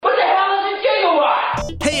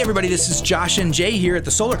everybody, this is Josh and Jay here at the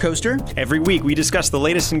Solar Coaster. Every week we discuss the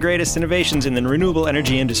latest and greatest innovations in the renewable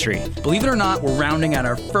energy industry. Believe it or not, we're rounding out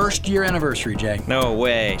our first year anniversary, Jay. No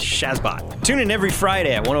way, Shazbot. Tune in every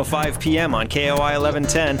Friday at 1:05 p.m. on KOI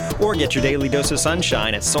 1110 or get your daily dose of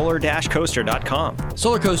sunshine at solar-coaster.com.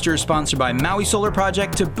 Solar Coaster is sponsored by Maui Solar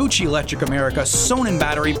Project, Tabuchi Electric America, Sonnen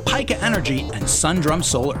Battery, Pika Energy, and Sundrum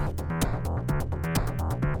Solar.